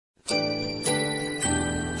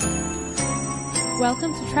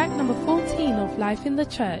Welcome to track number 14 of Life in the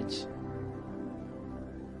Church.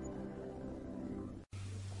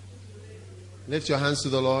 Lift your hands to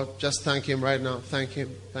the Lord. Just thank Him right now. Thank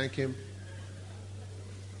Him. Thank Him.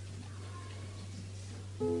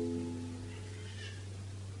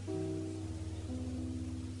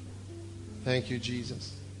 Thank you,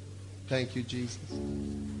 Jesus. Thank you, Jesus.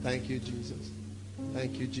 Thank you, Jesus.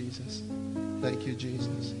 Thank you, Jesus. Thank you,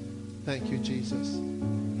 Jesus. Thank you, Jesus.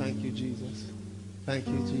 Thank you, Jesus. Thank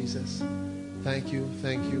you, Jesus. Thank you,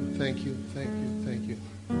 thank you, thank you, thank you, thank you.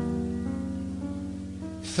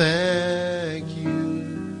 Thank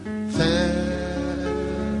you, thank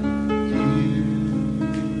you,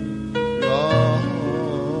 Lord.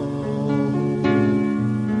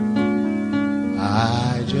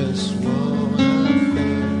 I just want to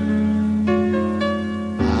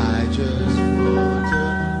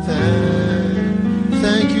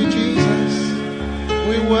thank you, Jesus.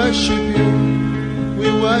 We worship you. We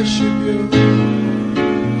worship you.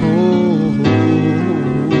 Oh,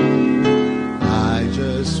 I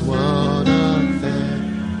just want to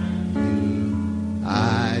thank you.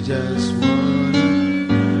 I just want to.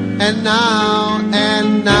 And now,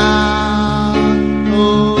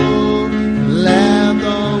 oh, let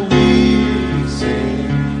the weak say,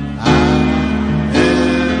 I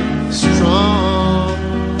am strong.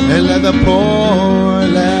 And let the poor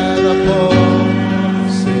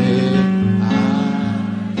say, I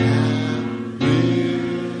am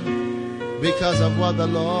rich. Because of what the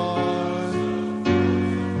Lord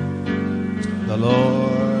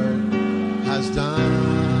has done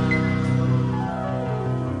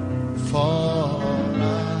for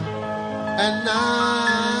us. And now,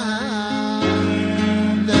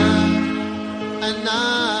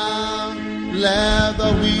 let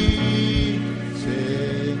the weak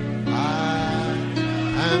say, I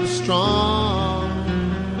am strong,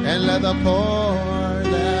 and let the poor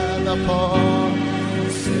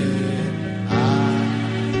say, I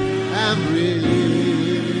am rich,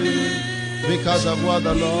 because of what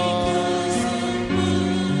the Lord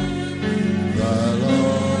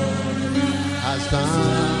has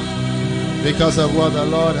done, because of what the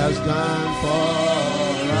Lord has done for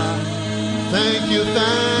us. Thank you,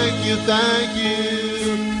 thank you, thank you,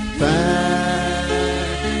 thank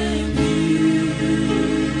you,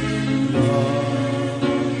 Lord.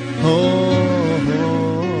 Oh,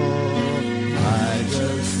 I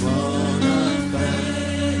just wanna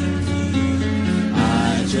thank you. I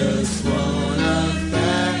just wanna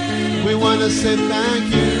thank. We wanna say thank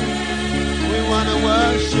you. We wanna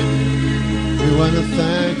worship. We wanna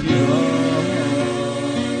thank you, Lord.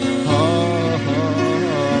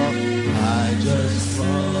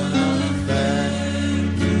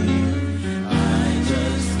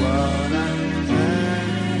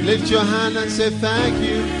 Lift your hand and say thank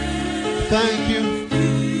you, thank you,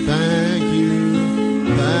 thank you,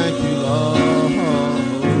 thank you, Lord.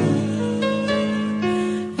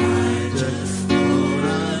 I just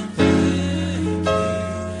wanna thank you.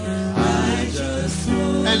 I just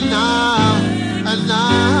wanna. And now,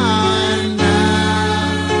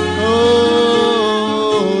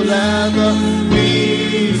 oh, let the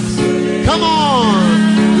weak say, come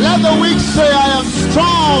on, let the weak say, I am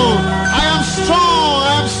strong, I am strong.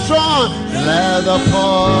 Let the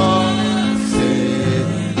poor say,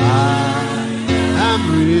 I am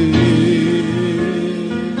rich,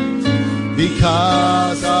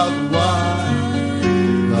 because of what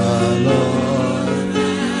the Lord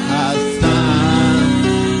has done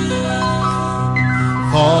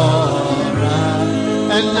for us.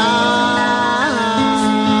 And now,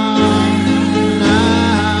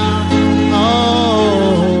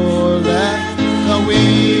 oh, let the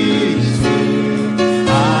weak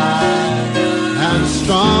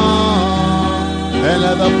strong, and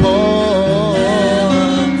let the poor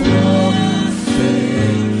say,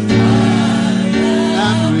 I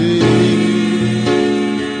am rich,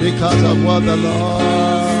 because of what the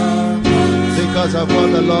Lord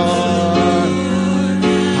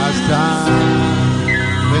has done,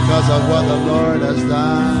 because of what the Lord has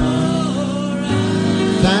done.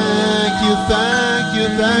 Thank you, thank you,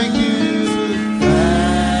 thank you.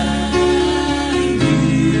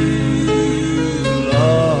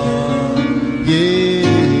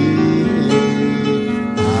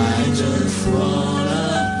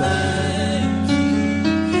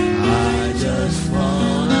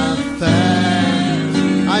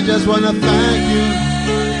 I just want to thank you.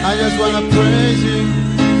 I just want to praise you.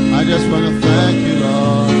 I just want to thank you,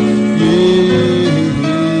 Lord. Yeah.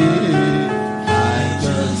 I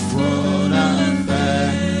just want to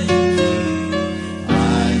thank you. I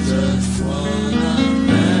just want to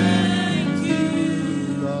thank you,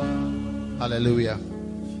 Lord. Hallelujah.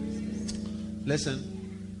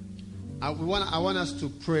 Listen, I want us to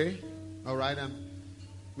pray. All right,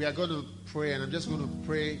 we are going to pray, and I'm just going to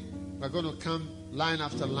pray. We're going to come line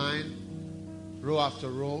after line, row after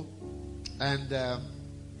row, and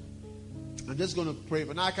I'm just going to pray.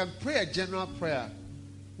 But now I can pray a general prayer,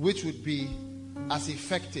 which would be as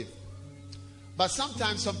effective. But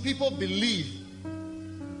sometimes some people believe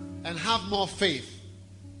and have more faith.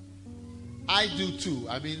 I do too.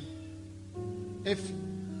 I mean, if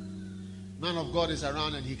man of God is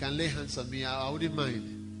around and he can lay hands on me, I wouldn't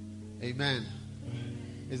mind. Amen.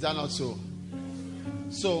 Is that not so?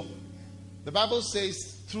 So, the Bible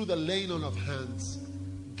says, through the laying on of hands,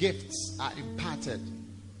 gifts are imparted,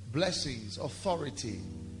 blessings, authority,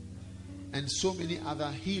 and so many other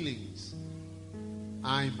healings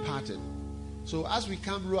are imparted. So, as we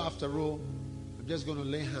come row after row, I'm just going to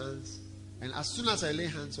lay hands. And as soon as I lay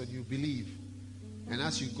hands on you, believe. And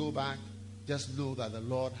as you go back, just know that the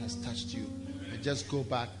Lord has touched you. And just go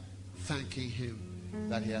back thanking Him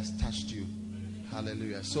that He has touched you.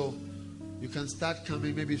 Hallelujah. So you can start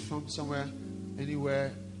coming maybe from somewhere,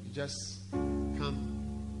 anywhere. You just come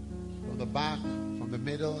from the back, from the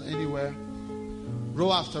middle, anywhere.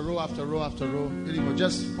 Row after row after row after row. Anywhere.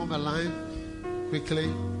 Just form a line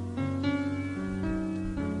quickly.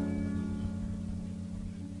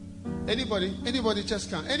 Anybody just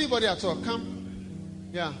come. Anybody at all, come.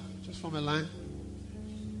 Yeah, just form a line.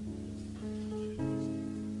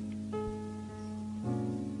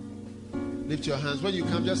 Lift your hands. When you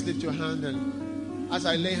come, just lift your hand, and as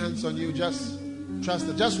I lay hands on you, just trust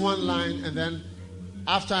it. Just one line, and then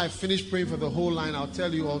after I finish praying for the whole line, I'll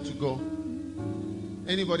tell you all to go.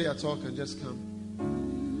 Anybody at all can just come.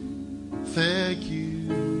 Thank you,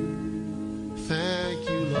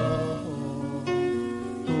 Lord.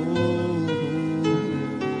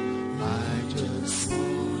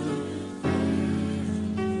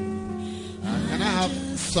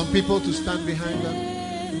 Some people to stand behind them.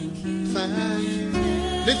 Thank you.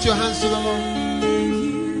 Lift your hands to the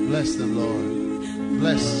Lord. Bless them, Lord.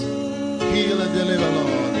 Bless. Heal and deliver,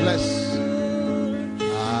 Lord. Bless.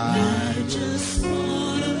 I just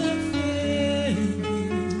want to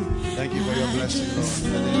thank you for your blessing, Lord.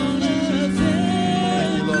 In the name of Jesus.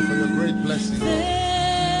 Thank you, Lord, for your great blessing, Lord.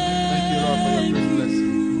 Thank you, Lord, for your great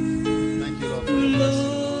blessing. Thank you, Lord, for your blessing.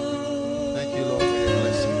 Thank you, Lord, for your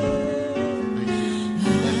blessing.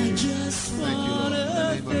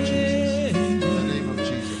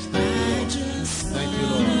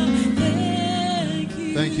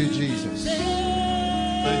 Thank you, Jesus.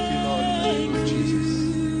 Thank you, Lord, in the name of Jesus.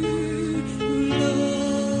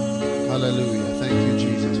 Hallelujah. Thank you,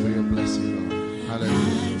 Jesus, for your blessing, Lord.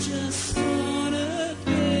 Hallelujah.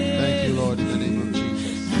 Thank you, Lord, in the name of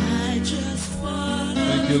Jesus. Thank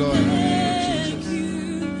you, Lord, in the name of Jesus.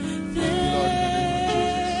 Thank you, Lord, in the name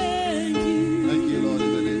of Jesus. Thank you, Lord,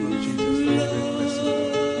 in the name of Jesus. For your great blessing,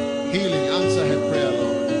 Lord. Healing, answer her prayer,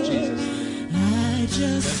 Lord, in Jesus' name. Thank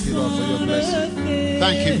you, Lord, for your blessing.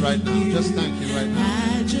 Thank Him right now. Just thank Him right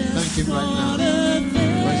now. Thank Him right now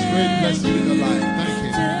for His great blessing in your life. Thank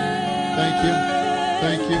Him. Thank you.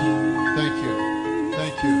 Thank you. Thank you.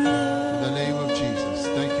 Thank you. In the name of Jesus.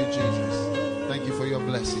 Thank you, Jesus. Thank you for your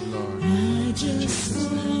blessing, Lord. In Jesus'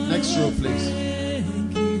 name. Next row, please.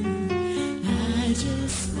 I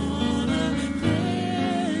just wanna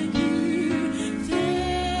thank you.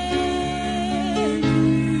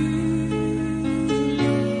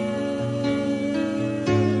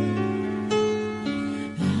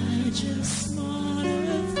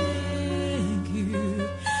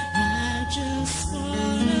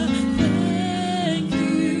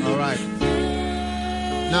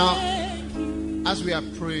 Now, as we are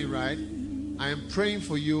praying, right, I am praying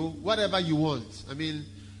for you, whatever you want. I mean,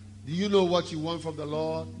 do you know what you want from the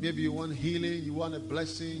Lord? Maybe you want healing, you want a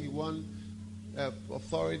blessing, you want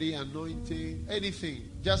authority, anointing, anything.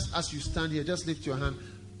 Just as you stand here, just lift your hand.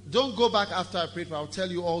 Don't go back after I pray, but I'll tell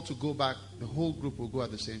you all to go back. The whole group will go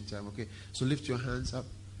at the same time, okay? So lift your hands up.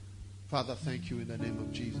 Father, thank you in the name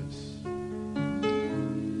of Jesus.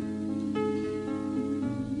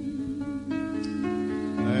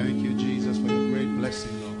 Thank you, Jesus, for your great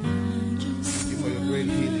blessing, Lord. Thank you for your great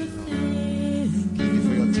healing, Lord. Thank you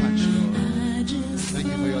for your touch, Lord. Thank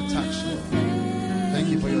you for your touch, Lord. Thank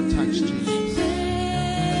you for your touch, Jesus.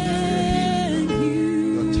 Thank you for your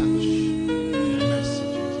healing, Lord. Your touch, your mercy,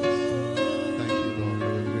 Jesus. Thank you, Lord, for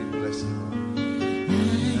your great blessing, Lord.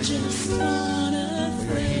 Thank you, Jesus, for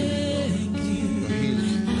your healing, Lord. Your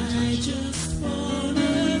healing, your touch.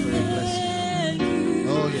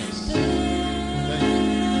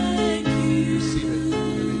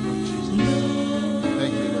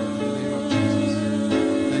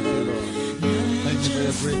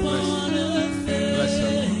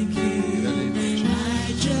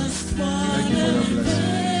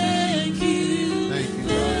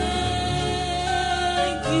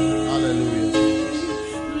 Hallelujah, Jesus.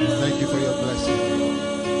 Thank you for your blessing.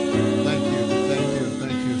 Thank you.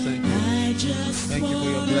 Thank you for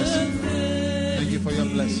your blessing. Thank you for your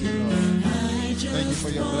blessing, Lord. Thank you for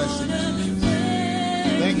your blessing, Jesus.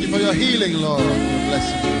 Thank you for your healing, Lord. Your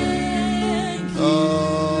blessing.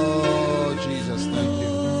 Oh, Jesus, thank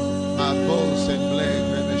you. My bones and blame.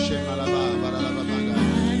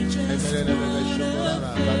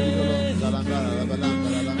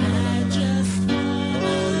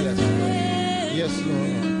 Yes, Lord.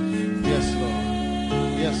 Yes, Lord.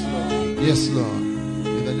 Yes, Lord. Yes, Lord.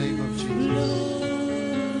 In the name of Jesus.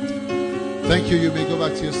 Thank you. You may go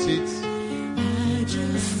back to your seats. I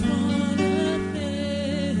just wanna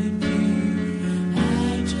thank you.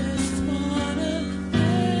 I just wanna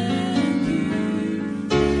thank you.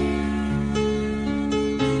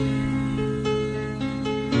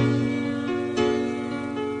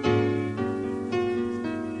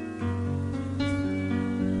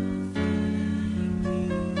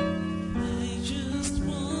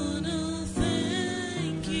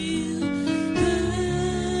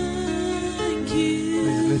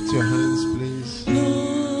 Lift your hands, please.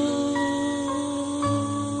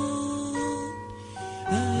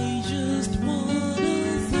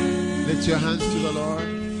 Lift your hands to the Lord.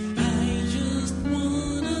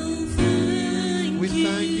 We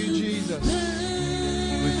thank you, Jesus.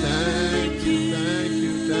 We thank you,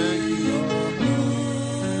 Lord.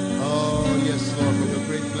 Oh, yes, Lord, for your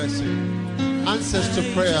great blessing. Answers to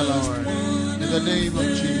prayer, Lord. In the name of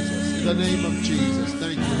Jesus. In the name of Jesus.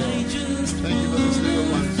 Thank you, Lord. Thank you for these little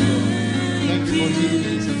ones, Lord. Thank you for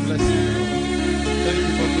healings and blessings, Lord. Thank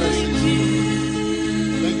you for blessings, Lord.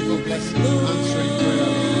 Thank you for blessings, answering prayer,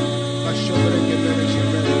 Lord. Bless the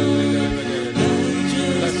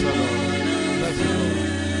Lord. Bless the Lord. Bless the Lord.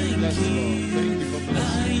 Bless the Lord. Thank you for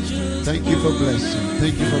blessing. Thank you for blessing.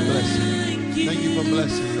 Thank you for blessing. Thank you for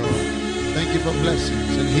blessing, Lord. Thank you for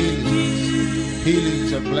blessings and healings.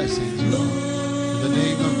 Healings and blessings, Lord. In the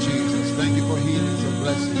name of Jesus. Thank you for healings and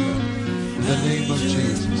blessings, Lord. In the name of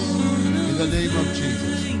Jesus. In the name of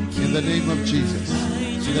Jesus. In the name of Jesus.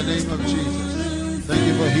 In the name of Jesus. Thank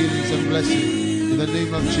you for healings and blessings. In the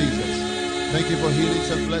name of Jesus. Thank you for healings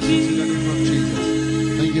and blessings. In the name of Jesus.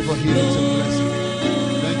 Thank you for healings and blessings.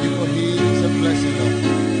 Thank you for healings and blessings, Lord.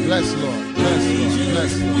 Bless, Lord. Bless, Lord.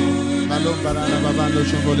 Bless, Lord.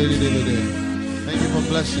 Thank you for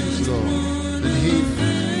blessings, Lord. And healing.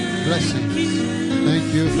 Blessings.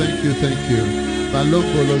 Thank you, thank you, thank you.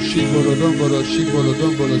 Balombolo, shimbolo, dombolo, shimbolo,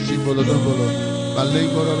 dombolo, shimbolo, dombolo.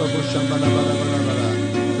 Balembolo, lobo, shambala, bala, bala, bala.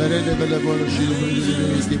 Berende, belebolo,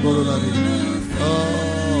 shimbolo, labi.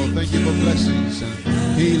 Oh, thank you for blessings and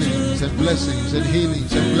healings and blessings and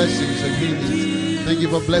healings and blessings and healings. Thank you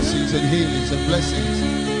for blessings and healings and blessings.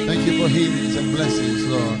 Thank you for healings and blessings,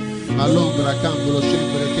 Lord. Malombra, cambolo,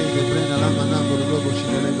 shimbolo, kebe, brena, lama, nambolo, lobo,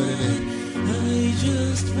 shindele, berende.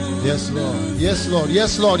 Yes, Lord. Yes, Lord.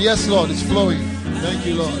 Yes, Lord. Yes, Lord. It's flowing. Thank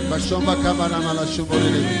you, Lord. Thank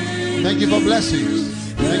you for blessings.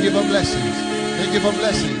 Thank you for blessings. Thank you for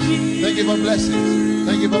blessings. Thank you for blessings.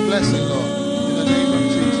 Thank you for blessing, Lord. In the name of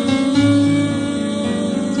Jesus.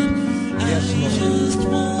 Yes,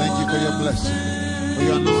 Lord. Thank you for your blessing, for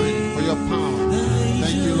your anointing, for your power.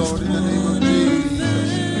 Thank you, Lord, in the name of Jesus.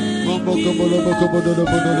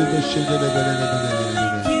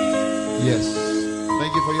 Yes.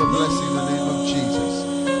 Thank you for your blessing in the name of Jesus.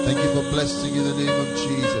 Thank you for blessing in the name of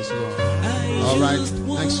Jesus, Lord. All right,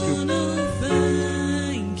 next group.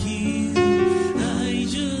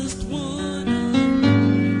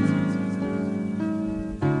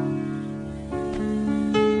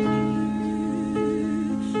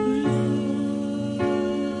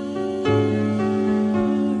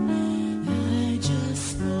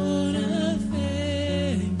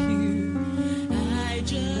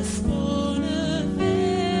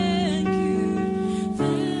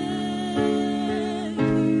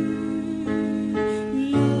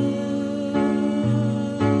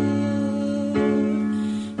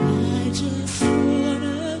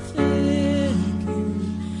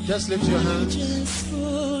 Just lift your hands.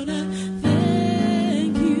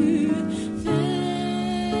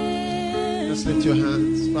 Just lift your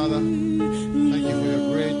hands. Father, thank you for your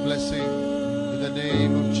great blessing in the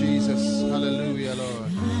name of Jesus. Hallelujah,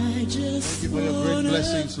 Lord. Thank you for your great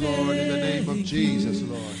blessings, Lord, in the name of Jesus,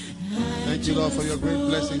 Lord. Thank you, Lord, for your great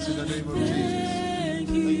blessings in the name of Jesus. Thank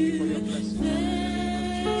you for your blessings.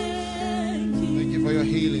 Thank you for your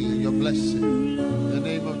healing and your blessing. In the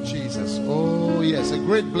name of Jesus. Oh, yes, a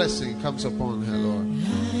great blessing comes upon her, Lord.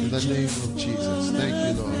 In the name of Jesus. Thank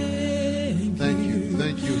you, Lord. Thank you,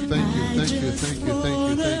 thank you, thank you, thank you, thank you, thank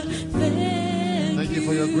you, thank you. Thank you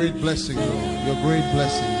for your great blessing, Lord. Your great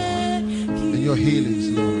blessing, Lord. and your healings,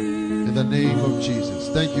 Lord, in the name of Jesus.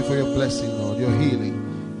 Thank you for your blessing, Lord, your healing,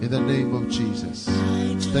 in the name of Jesus.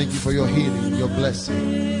 Thank you for your healing, your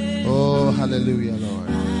blessing. Oh, hallelujah, Lord.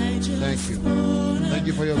 Thank you. Thank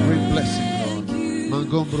you for your great blessing, Lord.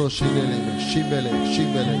 Mangombro shimbele, shimbele,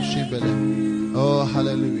 shimbele. Oh,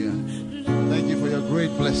 hallelujah. Thank you for your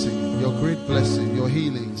great blessing, your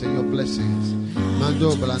healings and your blessings.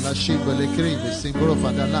 Mandobra la shimbele creve,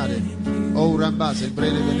 simbrofa dalare. Oh, rambase,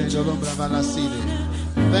 brele venendo l'ombra valaside.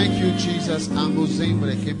 Thank you, Jesus.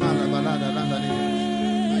 Ambuzimbre, che mala balada landane.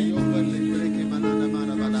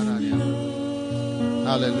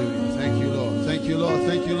 Hallelujah. Thank you, Lord. Thank you, Lord.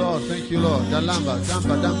 Thank you, Lord. Thank you, Lord. Dalamba,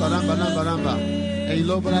 damba, damba, ramba, ramba, ramba. Hey,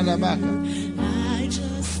 lobra la baka.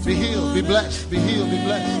 Be healed, be blessed, be healed, be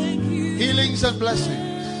blessed. Healings and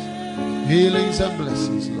blessings. Healings and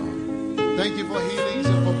blessings, Lord. Thank you for healings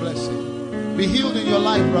and for blessing. Be healed in your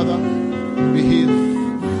life, brother. Be healed.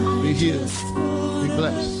 Be healed. Be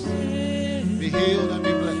blessed. Be healed and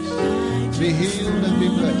be blessed. Be healed and be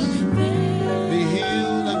blessed. Be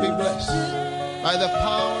healed and be blessed. By the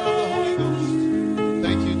power of the Holy Ghost.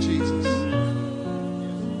 Thank you, Jesus.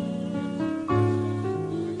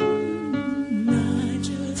 I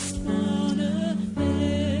just wanna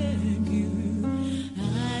thank you.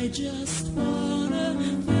 I just wanna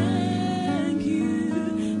thank you.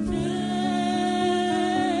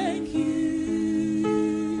 Thank you,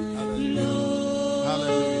 Lord.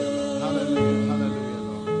 Hallelujah. Hallelujah. Hallelujah,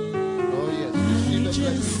 Lord. Oh, yes. Receive the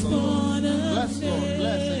blessings of the Lord. Bless, Lord.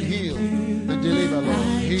 Bless and heal. Deliver,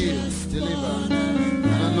 Lord. Heal, deliver, and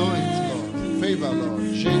anoint, Lord. Favor, Lord.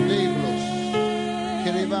 Shendeblos.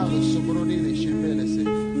 Kerevalos, sobronile, shembelese.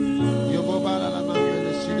 Yobobala la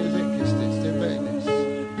mambele, sidezekiste, stebenes.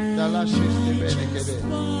 Dalashes, stebene, kebe.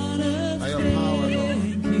 By your power, Lord.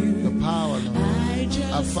 The power, Lord.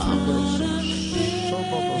 Afambros,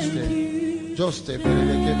 shoboposte. Joste,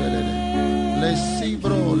 perele, kebelele. Le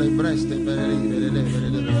sibro, le breste, perele, perele,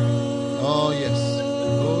 perele. Oh, yes.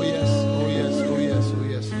 Oh, yes.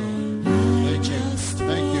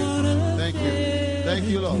 Thank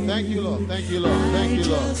you, Lord. Thank you, Lord. Thank you, Lord. Thank you,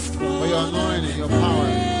 Lord, for your anointing, your power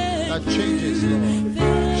that changes, Lord.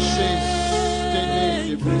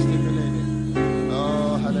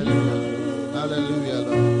 Oh, hallelujah. Hallelujah,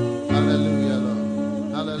 Lord. Hallelujah,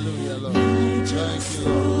 Lord. Hallelujah, Lord. Thank you,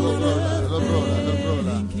 Lord.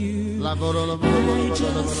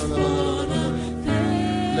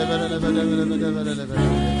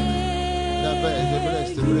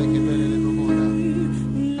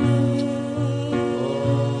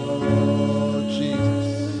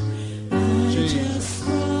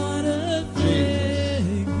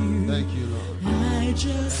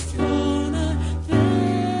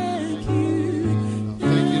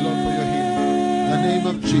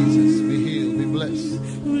 Jesus, be healed, be blessed.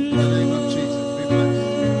 In the name of Jesus, be blessed.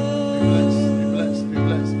 Be blessed, be blessed, be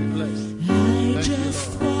blessed, be blessed. Thank you, Lord. Jesus.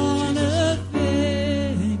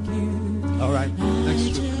 All right, next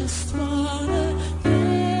scripture.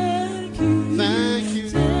 Thank you.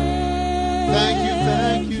 Thank you,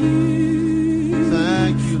 thank you.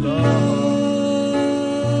 Thank you, Lord.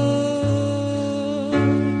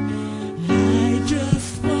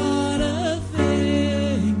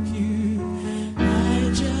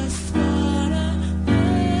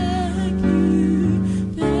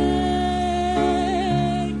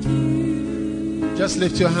 Just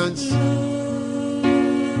lift your hands.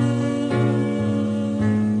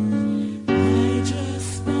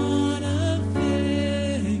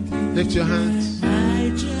 Lift your hands.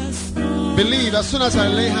 Believe as soon as I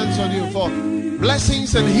lay hands on you for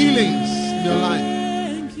blessings and healings in your life.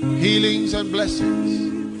 Healings and blessings.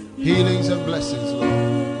 Healings and blessings, Lord.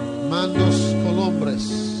 Mandos colombres.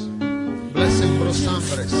 Blessing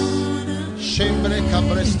brosambres. Shembre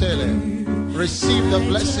cabrestele. Receive the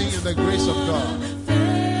blessing and the grace of God.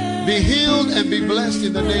 Be healed and be blessed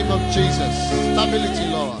in the name of Jesus. Stability,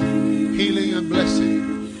 Lord. Healing and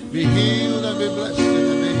blessing. Be healed and be blessed in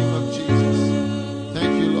the name of Jesus.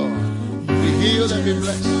 Thank you, Lord. Be healed and be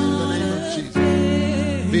blessed in the name of Jesus.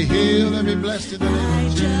 Be healed and be blessed in the name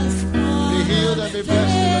of Jesus. Be healed and be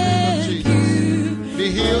blessed in the name of Jesus. Be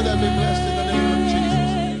healed and be blessed in the name of Jesus.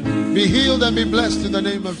 Be healed and be blessed in the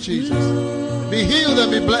name of Jesus. Be healed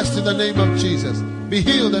and be blessed in the name of Jesus. Be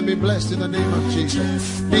healed and be blessed in the name of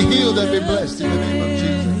Jesus. Be healed and be blessed in the name of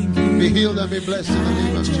Jesus. Be healed and be blessed in the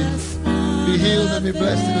name of Jesus. Be healed and be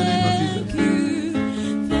blessed in the name of Jesus.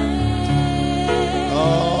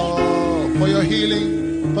 Oh, for your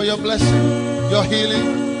healing, for your blessing, your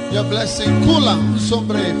healing, your blessing. Kula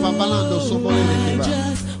sombre fabalando sombre kiba.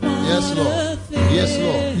 Yes, Lord. Yes,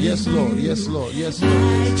 Lord. Yes, Lord. Yes, Lord. Yes, Lord.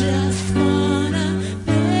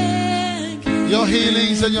 Your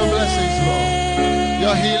healings and your blessings, Lord.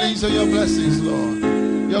 Your healings and your blessings, Lord.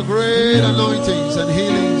 Your great anointings and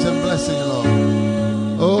healings and blessings, Lord.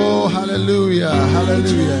 Oh, hallelujah,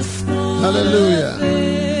 hallelujah, hallelujah.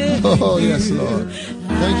 Oh, yes, Lord.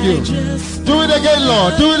 Thank you. Do it again,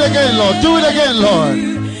 Lord. Do it again, Lord. Do it again, Lord.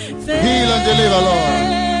 Heal and deliver, Lord.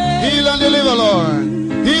 Heal and deliver, Lord.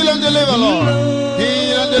 Heal and deliver, Lord.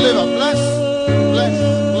 Heal and deliver. Bless, bless,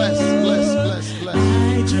 bless, bless, bless, bless.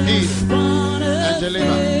 Heal and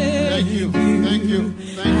deliver. Thank you. Thank you.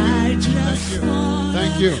 Thank you.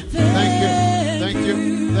 Thank you. Thank you. Thank you. Thank you.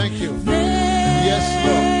 Thank you. Yes,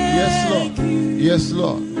 Lord. Yes, Lord. Yes,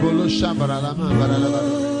 Lord.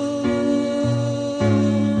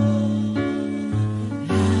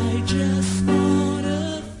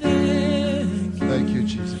 Thank you,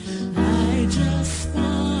 Jesus.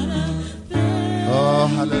 Oh,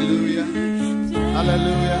 hallelujah.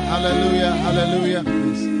 Hallelujah. Hallelujah. Hallelujah.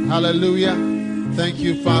 Hallelujah. Thank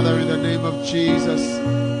you, Father, in the name of Jesus.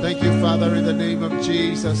 Thank you, Father, in the name of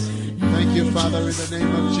Jesus. Thank you, Father, in the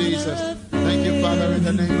name of Jesus. Thank you, Father, in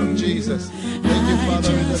the name of Jesus. Thank you,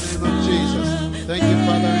 Father, in the name of Jesus. Thank you,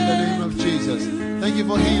 Father, in the name of Jesus. Thank you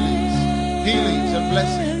for healings, healings and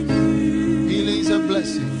blessings, healings and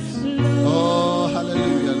blessings. Oh,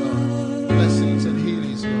 hallelujah, Lord. Blessings and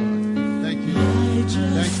healings, Lord. Thank you, Lord.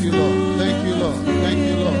 Thank you, Lord. Thank you, Lord. Thank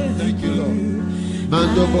you, Lord. Thank you, Lord.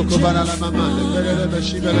 Mando boko banana mama.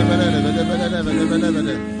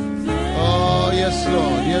 Oh, yes,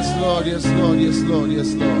 Lord. Yes, Lord. Yes, Lord. Yes, Lord.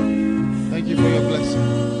 Yes, Lord. Thank you for your blessing,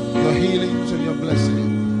 your healings and your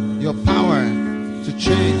blessing, your power to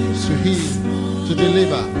change, to heal, to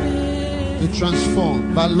deliver, to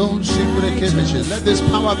transform. Let this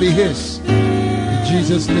power be His. In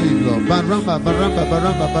Jesus' name, Lord. Baramba, baramba,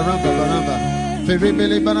 baramba, baramba, baramba.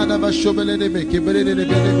 Feribele barada bashobele debe, kibele debe,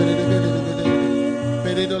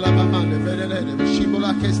 peredo la mamande, perele,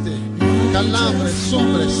 shibola keste, calambre,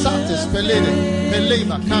 sombre, sates, pelede,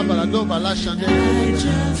 peleva, cabra, doba, la chandelle.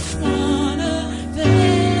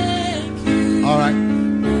 All right.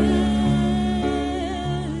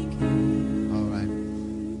 All right.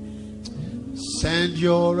 Send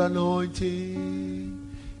your anointing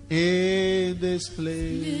in this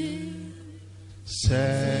place.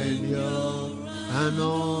 Send your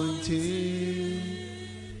anointing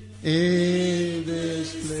in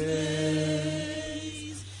this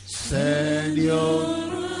place. Send your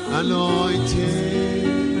anointing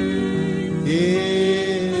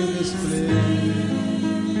in this place.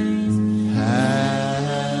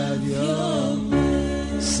 Have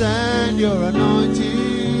your, send your anointing.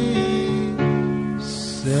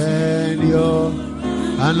 Send your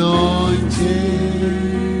anointing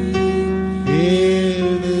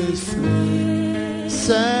in this place.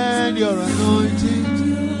 Send your anointing,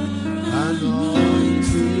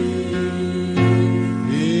 anointing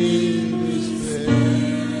in this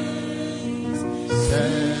place.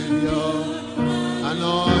 Send your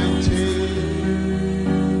anointing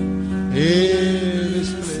in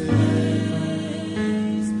this place.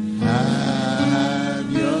 Have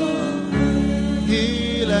your,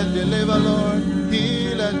 heal and deliver, Lord.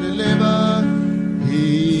 Heal and deliver.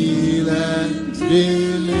 Heal and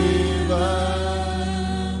deliver.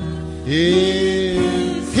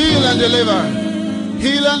 Heal and deliver.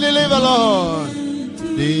 Heal and deliver, Lord.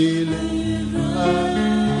 Deliver.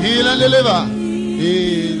 Heal and deliver.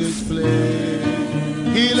 In this place.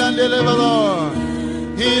 Heal and deliver, Lord.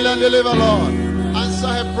 Heal and deliver, Lord. Answer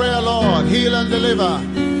her prayer, Lord. Heal and deliver.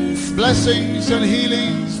 Blessings and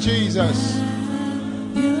healings, Jesus.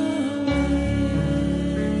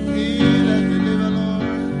 Heal and deliver, Lord.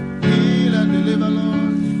 Heal and deliver,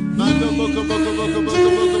 Lord. Mando boko boko boko boko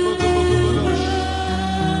boko boko boko boko.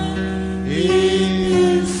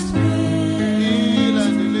 Heal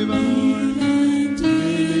and deliver, Lord.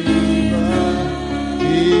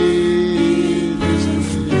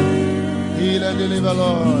 Heal and deliver,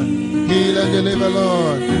 Lord. Heal and deliver,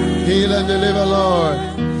 Lord. Heal and deliver, Lord.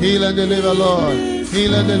 Heal and deliver, Lord.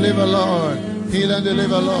 Heal and deliver, Lord. Heal and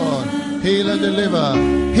deliver, Lord. Heal and deliver.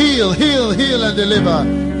 Heal, heal, heal and deliver.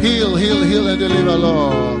 Heal, heal, heal and deliver,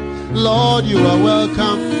 Lord. Lord, you are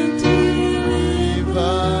welcome.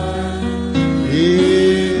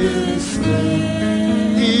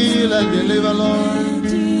 Heal and deliver, Lord.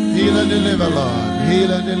 Heal and deliver, Lord.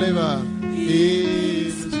 Heal and deliver.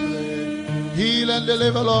 Heal and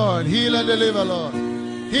deliver, Lord. Heal and deliver, Lord.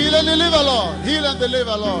 Heal and deliver, Lord. Heal and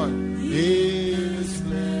deliver, Lord.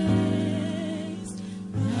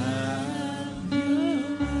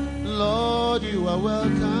 Lord, you are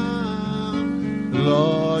welcome.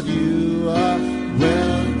 Lord, you are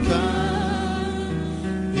welcome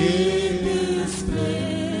in this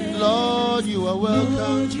place. Lord, Lord, you are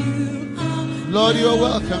welcome. Lord, you are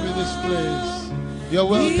welcome in this place. You're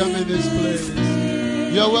welcome in this place.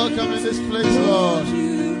 You're welcome in this place, Lord.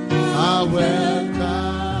 I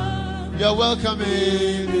welcome. You're welcome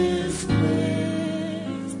in this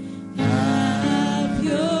place. Have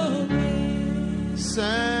your way.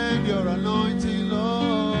 Send your anointing,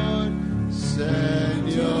 Lord. Send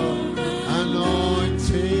your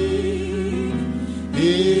anointing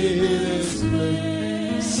in this place.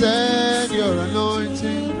 Send your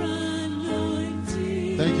anointing.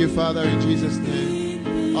 Thank you, Father, in Jesus'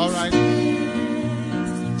 name. All right.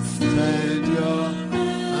 Send your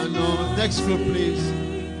anointing. Next group, please.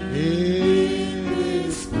 In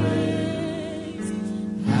this place.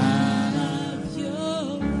 Have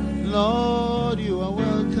your way. Lord, you are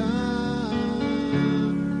welcome.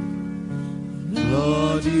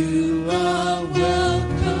 Lord, you are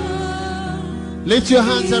welcome. Lift your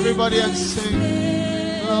hands, everybody, and sing.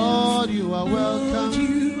 Lord, you are welcome.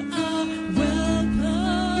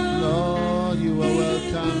 Lord, you are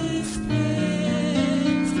welcome.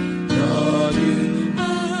 Lord, you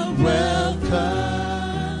are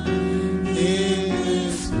welcome in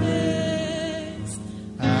this place.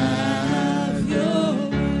 Have your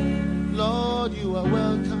way. Lord, you are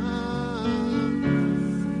welcome.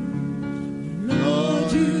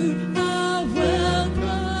 Lord, you are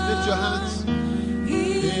welcome. Lift your hands.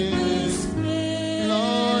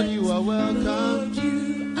 Lord, you are welcome.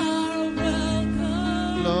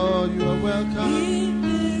 Lord, you are welcome.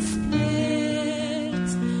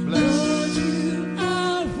 Bless.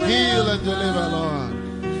 Heal and deliver, Lord.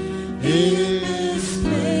 Heal.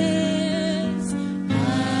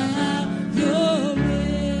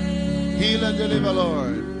 Heal and deliver,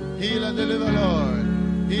 Lord. Heal and deliver, Lord.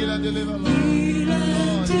 Heal and deliver, Lord.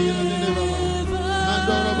 Lord, heal and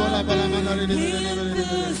deliver, Lord.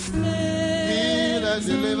 Heal and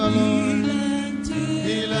deliver, Lord.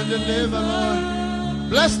 Heal and deliver, Lord.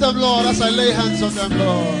 Bless them, Lord, as I lay hands on them,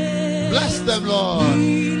 Lord. Bless them, Lord.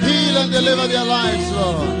 Heal and deliver their lives,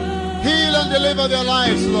 Lord. Heal and deliver their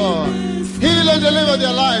lives, Lord. Heal and deliver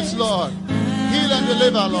their lives, Lord. Heal and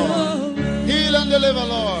deliver, Lord. Heal and deliver,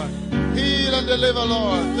 Lord. Heal and deliver,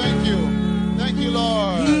 Lord. Thank you. Thank you,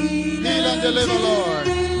 Lord. Heal and deliver, Lord.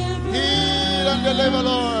 Heal and deliver,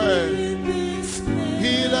 Lord.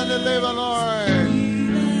 Heal and deliver, Lord.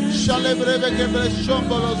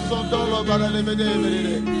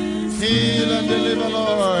 Heal and deliver,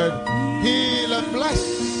 Lord. Heal and bless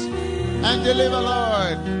and deliver,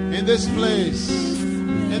 Lord. In this place.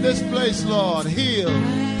 In this place, Lord. Heal.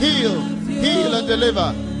 Heal. Heal and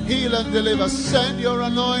deliver. Heal and deliver. Send your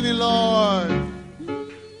anointing, Lord.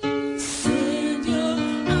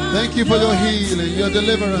 Thank you for your healing, your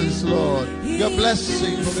deliverance, Lord. Your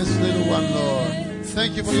blessing for this little one, Lord.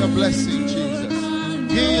 Thank you for your blessing, Jesus.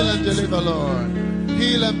 Heal and deliver, Lord.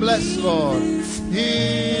 Heal and bless, Lord.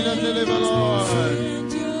 Heal and deliver, Lord.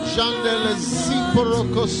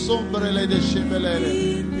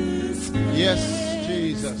 Yes,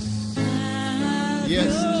 Jesus.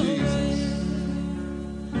 Yes, Jesus.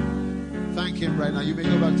 Thank Him right now. You may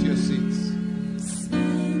go back to your seats.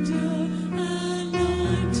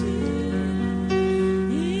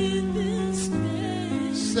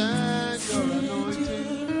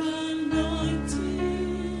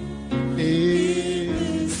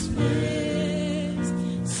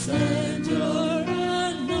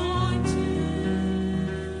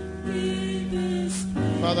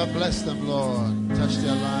 Father, bless them, Lord. Touch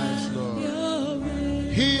their lives, Lord.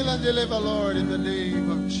 Heal and deliver, Lord, in the name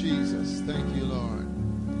of Jesus. Thank you, Lord.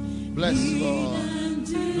 Bless, Lord.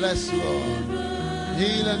 Bless, Lord.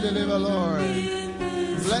 Heal and deliver, Lord.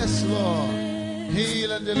 Bless, Lord.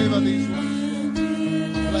 Heal and deliver these ones.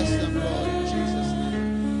 Bless them, Lord, in Jesus'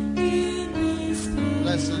 name.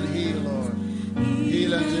 Bless and heal, Lord.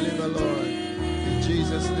 Heal and deliver, Lord, in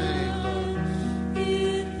Jesus' name.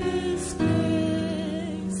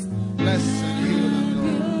 Bless and heal them,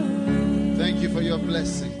 Lord. Thank you for your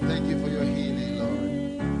blessing. Thank you for your healing, Lord.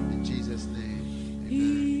 In Jesus' name.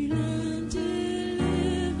 Amen.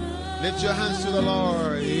 Lift your hands to the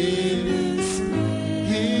Lord. Heal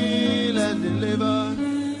and deliver.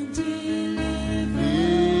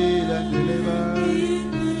 Heal and deliver.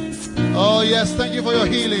 Oh, yes. Thank you for your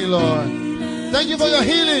healing, Lord. Thank you for your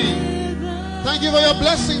healing. Thank you for your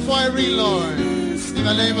blessing for Irene, Lord. In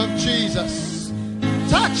the name of Jesus.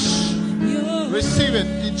 Touch. Receive it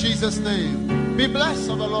in Jesus' name. Be blessed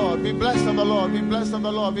of the Lord. Be blessed of the Lord. Be blessed of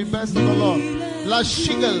the Lord. Be blessed of the Lord. La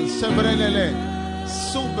shigel sebrelele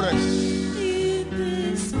sumbres.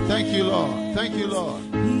 Thank you, Lord. Thank you, Lord.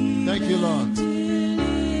 Thank you, Lord.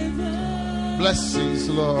 Blessings,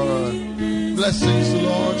 Lord. Blessings,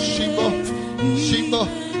 Lord. Shibo.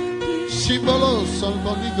 Shimbolos,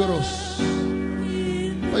 Solvonigoros.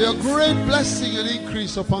 For your great blessing and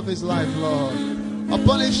increase upon his life, Lord.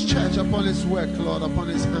 Upon his church, upon his work, Lord, upon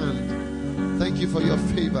his hand. Thank you for your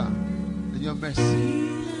favor and your mercy.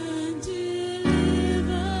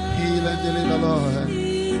 Heal and deliver, Lord.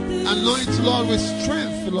 Anoint, Lord, with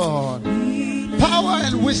strength, Lord. Power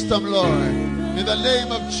and wisdom, Lord. In the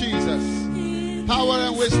name of Jesus. Power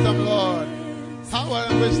and wisdom, Lord. Power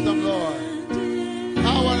and wisdom, Lord.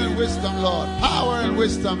 Power and wisdom, Lord. Power and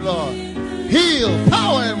wisdom, Lord. Heal,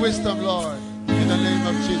 power and wisdom, Lord. In the name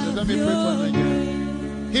of Jesus. Let me pray for him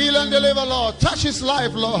again. Heal and deliver, Lord. Touch his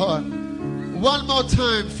life, Lord. One more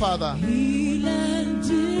time, Father. In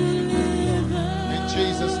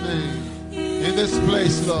Jesus' name. In this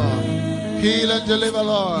place, Lord. Heal and deliver,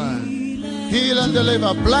 Lord. Heal and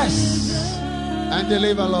deliver. Bless and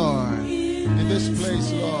deliver, Lord. In this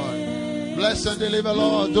place, Lord. Bless and deliver,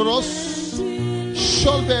 Lord. Doros.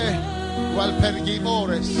 Sholbe.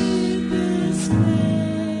 Walpergimores.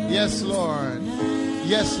 Yes, Lord.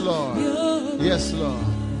 Yes, Lord. Yes, Lord.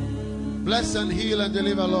 Bless and heal and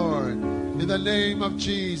deliver, Lord. In the name of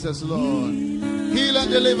Jesus, Lord. Heal and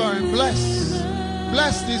deliver and bless.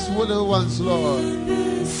 Bless these little ones, Lord.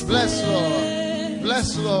 Bless, Lord.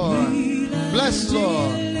 Bless, Lord. Bless,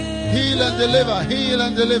 Lord. Heal and deliver. Heal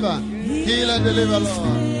and deliver. Heal and deliver,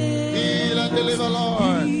 Lord. Heal and deliver,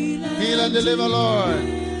 Lord. Heal and deliver, Lord.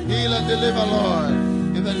 Heal and deliver, Lord.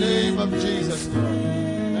 In the name of Jesus, Lord.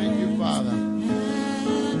 Thank you, Father.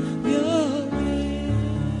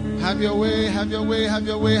 Have your way, have your way, have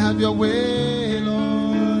your way, have your way,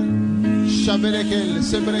 Lord. Shaberekel,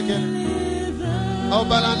 Seberekel. Oh,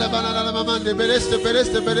 banana, banana, mamande, bereste,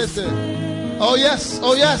 bereste, bereste. Oh, yes,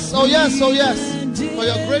 oh, yes, oh, yes, oh, yes. For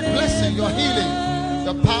your great blessing, your healing,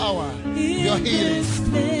 your power, your healing.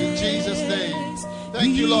 In Jesus' name.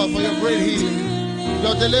 Thank you, Lord, for your great healing,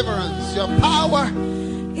 your deliverance, your power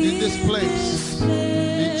in this place.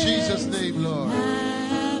 In Jesus' name, Lord.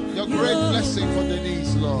 Your great blessing for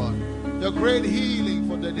Denise, Lord. Your great healing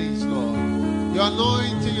for Denise, Lord. Your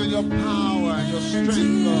anointing and your power and your strength,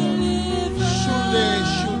 Lord. Shude,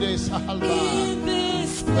 shude, sahalba.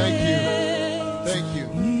 Thank you. Thank you.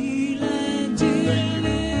 Thank you.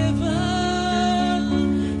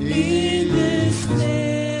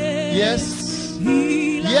 Yes.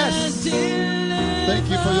 Yes. Thank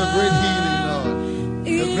you for your great healing, Lord.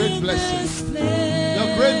 Your great blessing. Your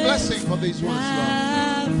great blessing for these ones, Lord.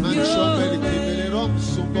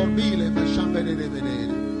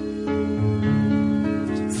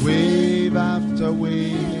 Wave after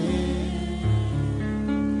wave.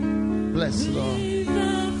 Bless, Lord.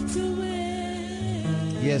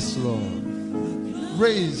 Yes, Lord.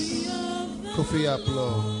 Raise Kofi up,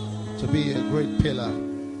 Lord, to be a great pillar,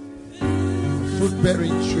 a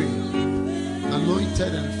fruit-bearing tree,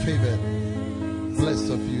 anointed and favored. Blessed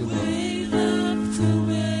of you, Lord. In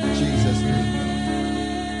Jesus' name.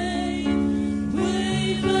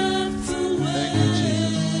 Thank you,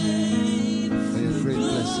 Jesus, for your great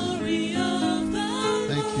blessing.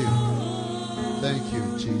 Thank you. Thank you,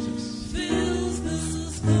 Jesus.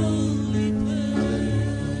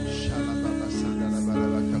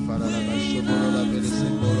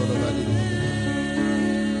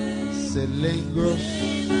 Selengros,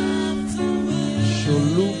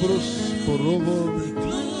 Sholubros, Porobo.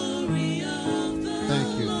 Thank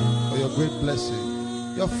you for your great blessing,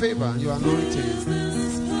 your favor, your anointing,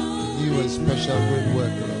 new and special great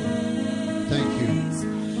work, Lord. Thank you.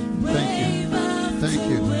 Thank you. Thank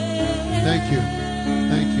you. Thank you.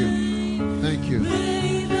 Thank you. Thank you.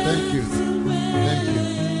 Thank you. Thank you. Thank you.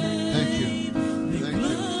 Thank you.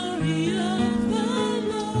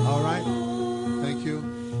 All right. Thank you.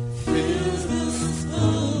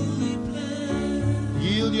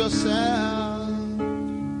 Yield yourself.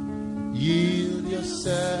 Yield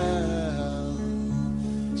yourself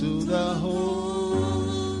to the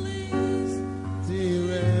Holy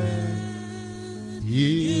Spirit.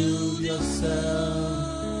 Yield yourself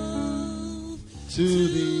to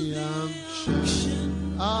the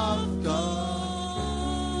unction of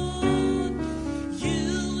God.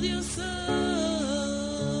 Yield yourself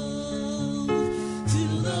to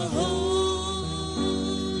the Holy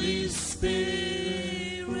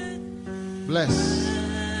Spirit. Bless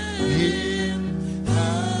him.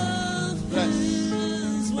 Bless.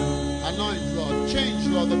 Anoint, Lord. Change,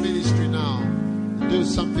 Lord, the ministry now. Do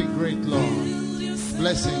something great, Lord.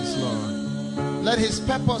 Blessings, Lord. Let his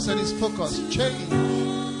purpose and his focus change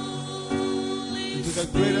into the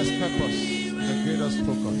greatest purpose, the greatest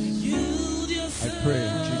focus. I pray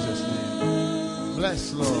in Jesus' name.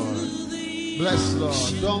 Bless, Lord. Bless, Lord.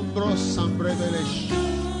 Dombros sambrevelesh.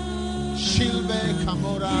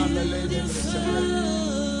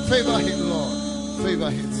 Favor him, Lord. Favor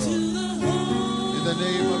him, Lord. In the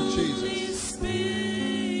name of Jesus.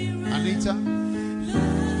 Anita,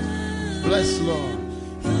 bless, Lord,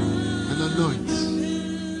 and anoint.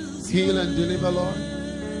 Heal and deliver, Lord.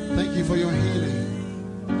 Thank you for your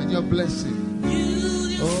healing and your blessing.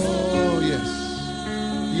 Oh, yes.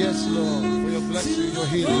 Yes, Lord, for your blessing and your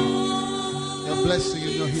healing. Your blessing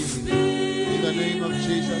and your healing. In the name of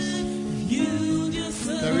Jesus.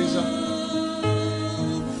 Teresa,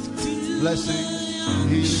 blessings,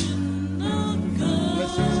 healing.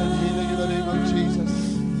 Blessings and healing in the name of Jesus.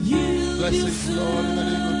 Blessings, Lord, in the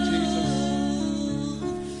name of Jesus.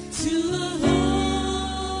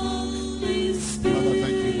 Father,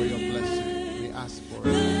 thank you for your blessing. We ask for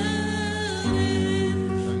it.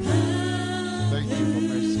 Thank you for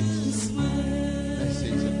mercies.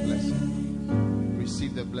 Mercies and blessing.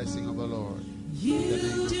 Receive the blessing of the Lord. In the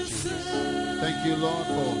name of Jesus. Thank you, Lord,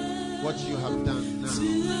 for what you have done now. It's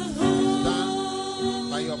done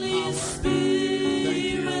by your power. Thank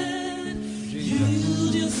you,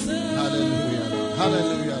 Jesus. Hallelujah, Lord.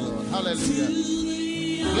 Hallelujah, Lord.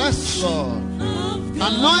 Hallelujah. Bless, Lord.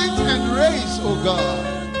 Anoint and raise, O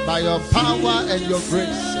God, by your power and your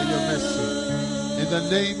grace and your mercy. In the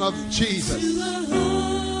name of Jesus.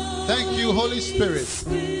 Thank you, Holy Spirit.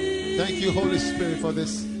 Thank you, Holy Spirit, for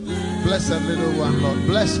this blessed little one, Lord.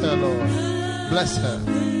 Bless her, Lord. Bless her.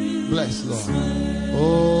 Bless, Lord.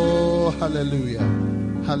 Oh, hallelujah.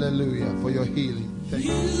 Hallelujah for your healing. Thank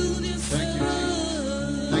you. Thank you,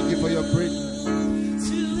 Jesus. Thank you for your great.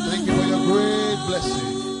 Thank you for your great blessing.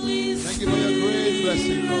 Thank you for your great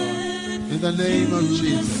blessing, Lord. In the name of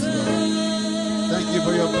Jesus, Lord. Thank you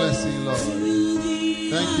for your blessing, Lord.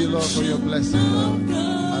 Thank you, Lord, for your blessing, Lord.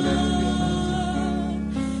 Hallelujah.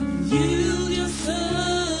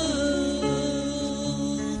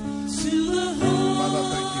 Father,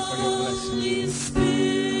 thank you for your blessing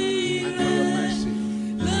and for your mercy.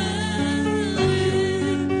 Thank you.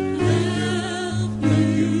 Thank you. Thank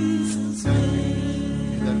you. Thank you.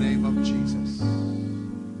 In the name of Jesus.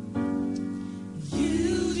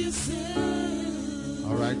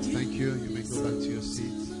 All right, thank you. You may go back to your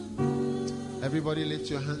seats. Everybody lift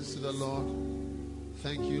your hands to the Lord.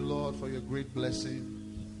 Thank you, Lord, for your great blessing.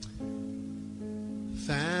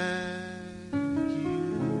 Thank you.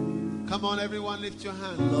 Come on, everyone, lift your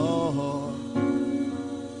hand. Lord,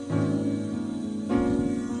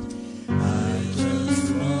 I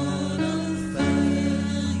just want to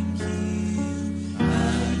thank you.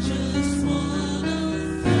 I just want to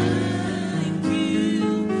thank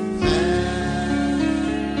you. Thank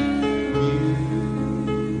you,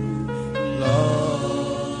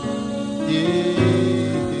 Lord. Yeah.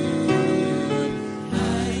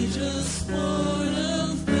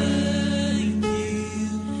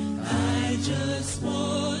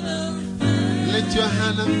 Lift your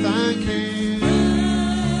hand and thank him.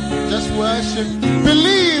 Just worship.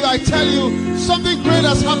 Believe, I tell you, something great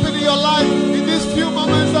has happened in your life in these few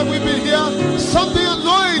moments that we've been here. Something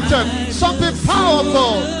anointed, something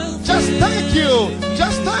powerful. Just thank you.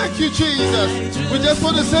 Just thank you, Jesus. We just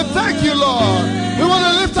want to say thank you, Lord. We want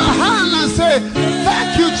to lift our hand and say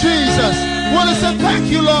thank you, Jesus. We want to say thank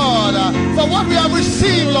you, Lord, for what we have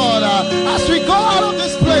received, Lord. As we go out of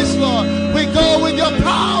this place, Lord, we go with your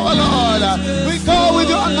power, Lord. We go with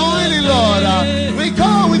your anointing, Lord. We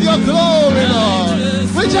go with your glory, Lord.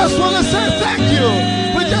 We just want to say thank you.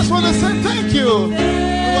 We just want to say thank you.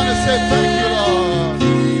 We want to say thank you, Lord.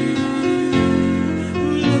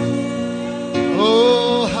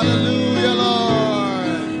 Oh, hallelujah, Lord.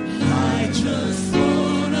 I just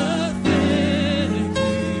wanna thank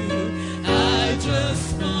you. I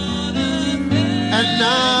just wanna thank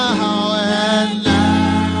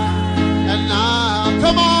And now,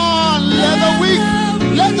 come on,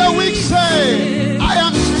 let the weak say, I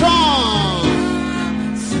am strong.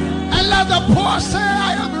 And let the poor say,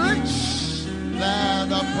 I am rich. Let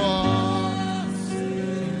the poor say,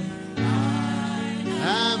 I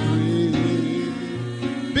am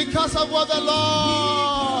rich. Because of what the Lord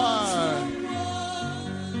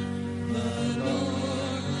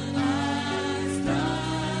has done.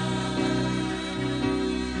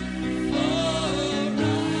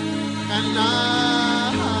 And now,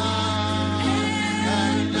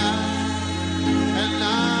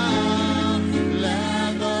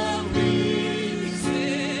 let the weak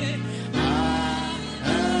say, I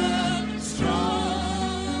am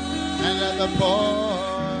strong. And let the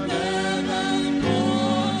poor say,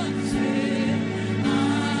 I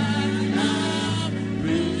am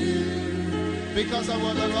rich. Because of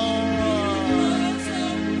what the Lord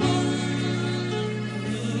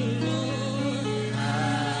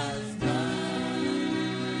has done.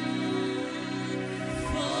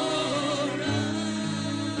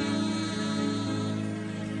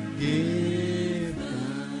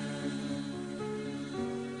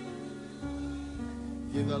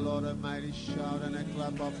 Lord a mighty shout and a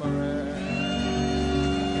clap offering.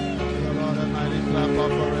 Give the Lord a mighty clap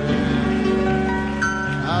offering.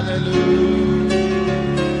 Hallelujah.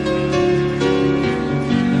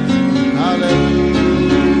 Hallelujah.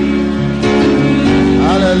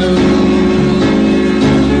 Hallelujah.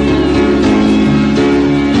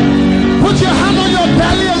 Put your hand on your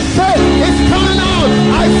belly and say, it's coming out.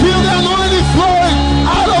 I feel the anointing flowing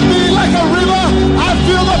out of me like a river. I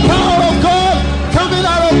feel the power of God coming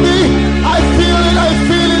out of me. I feel it, I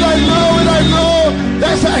feel it, I know it, I know.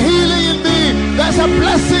 There's a healing in me. There's a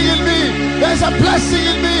blessing in me. There's a blessing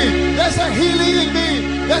in me. There's a healing in me.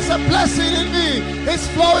 There's a blessing in me. It's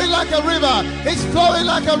flowing like a river. It's flowing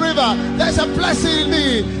like a river. There's a blessing in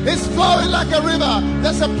me. It's flowing like a river.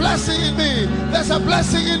 There's a blessing in me. There's a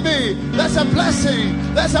blessing in me. There's a blessing.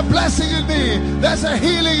 There's a blessing in me. There's a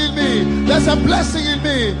healing in me. There's a blessing in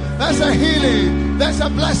me. There's a healing. There's a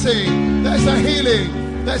blessing. There's a healing.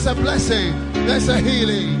 There's a blessing. There's a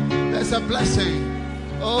healing. There's a blessing.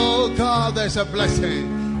 Oh God, there's a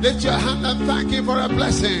blessing. Lift your hand and thank Him for a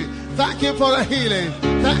blessing. Thank Him for a healing.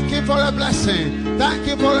 Thank Him for a blessing. Thank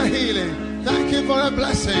Him for a healing. Thank Him for a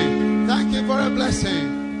blessing. Thank Him for a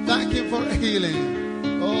blessing. Thank Him for a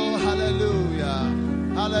healing. Oh, hallelujah.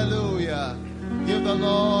 Hallelujah. Give the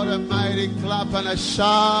Lord a mighty clap and a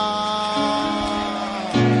shout.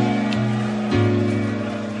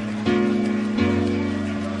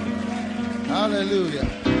 Hallelujah.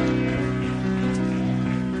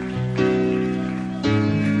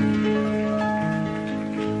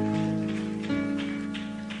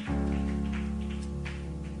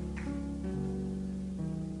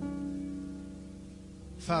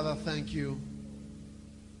 Father, thank you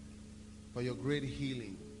for your great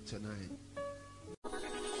healing tonight.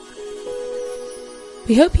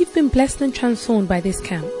 We hope you've been blessed and transformed by this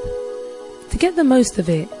camp. To get the most of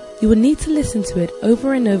it, you will need to listen to it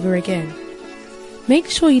over and over again. Make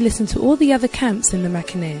sure you listen to all the other camps in the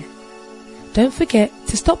Mackinac. Don't forget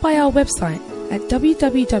to stop by our website at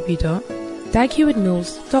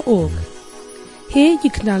www.daghewardmills.org. Here you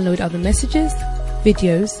can download other messages,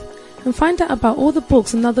 videos, and find out about all the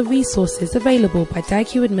books and other resources available by Dag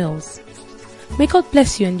Heward Mills. May God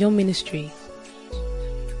bless you and your ministry.